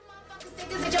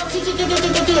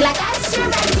Hello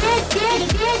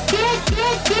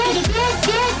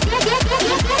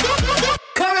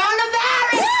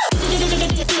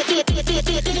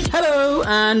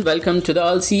and welcome to the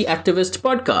Alsi Activist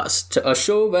Podcast, a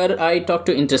show where I talk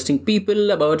to interesting people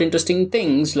about interesting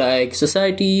things like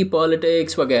society,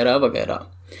 politics, वगैरह वगैरह.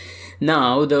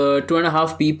 Now, the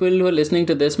 2.5 people who are listening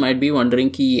to this might be wondering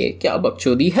कि ये क्या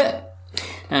बकचोदी है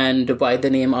and why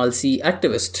the name Alsi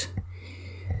Activist.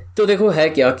 तो देखो है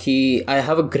क्या कि I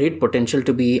have a great potential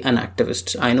to be an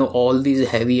activist. I know all these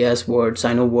heavy ass words.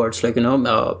 I know words like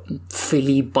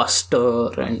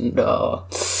filibuster and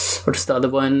what's the other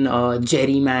one?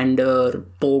 Gerrymander,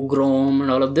 pogrom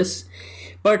and all of this.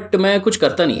 But मैं कुछ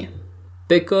करता नहीं है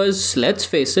because let's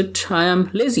face it, I am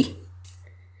lazy.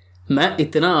 मैं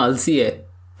इतना आलसी है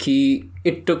कि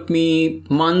it took me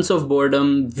months of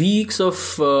boredom, weeks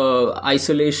of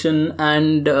isolation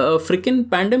and freaking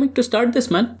pandemic to start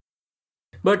this, man.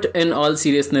 But in all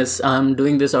seriousness, I'm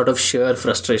doing this out of sheer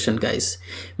frustration, guys.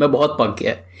 मैं बहुत पक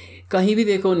गया है. कहीं भी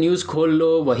देखो न्यूज़ खोल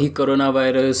लो वही कोरोना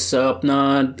वायरस,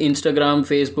 अपना Instagram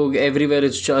Facebook everywhere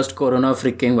is just corona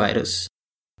fricking virus.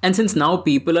 And since now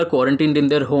people are quarantined in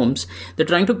their homes,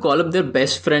 they're trying to call up their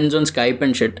best friends on Skype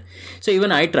and shit. So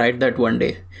even I tried that one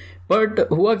day. But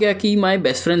हुआ क्या कि my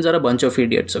best friends are a bunch of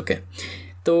idiots, okay?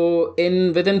 So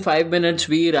within 5 minutes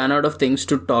we ran out of things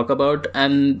to talk about,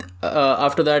 and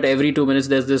after that every 2 minutes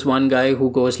there's this one guy who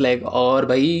goes like, और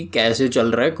भाई कैसे चल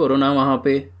रहा है corona वहाँ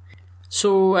पे? So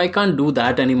I can't do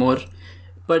that anymore.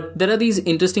 But there are these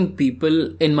interesting people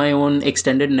in my own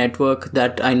extended network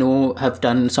that I know have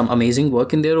done some amazing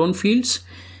work in their own fields.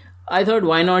 I thought,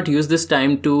 why not use this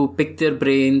time to pick their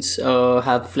brains,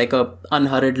 have like a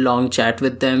unhurried long chat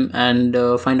with them and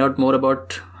find out more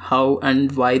about how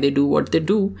and why they do what they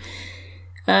do.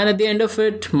 And at the end of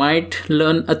it, might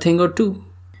learn a thing or two.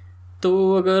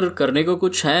 तो अगर करने को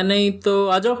कुछ है नहीं तो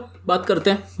आ जाओ बात करते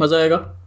हैं, मज़ा आएगा.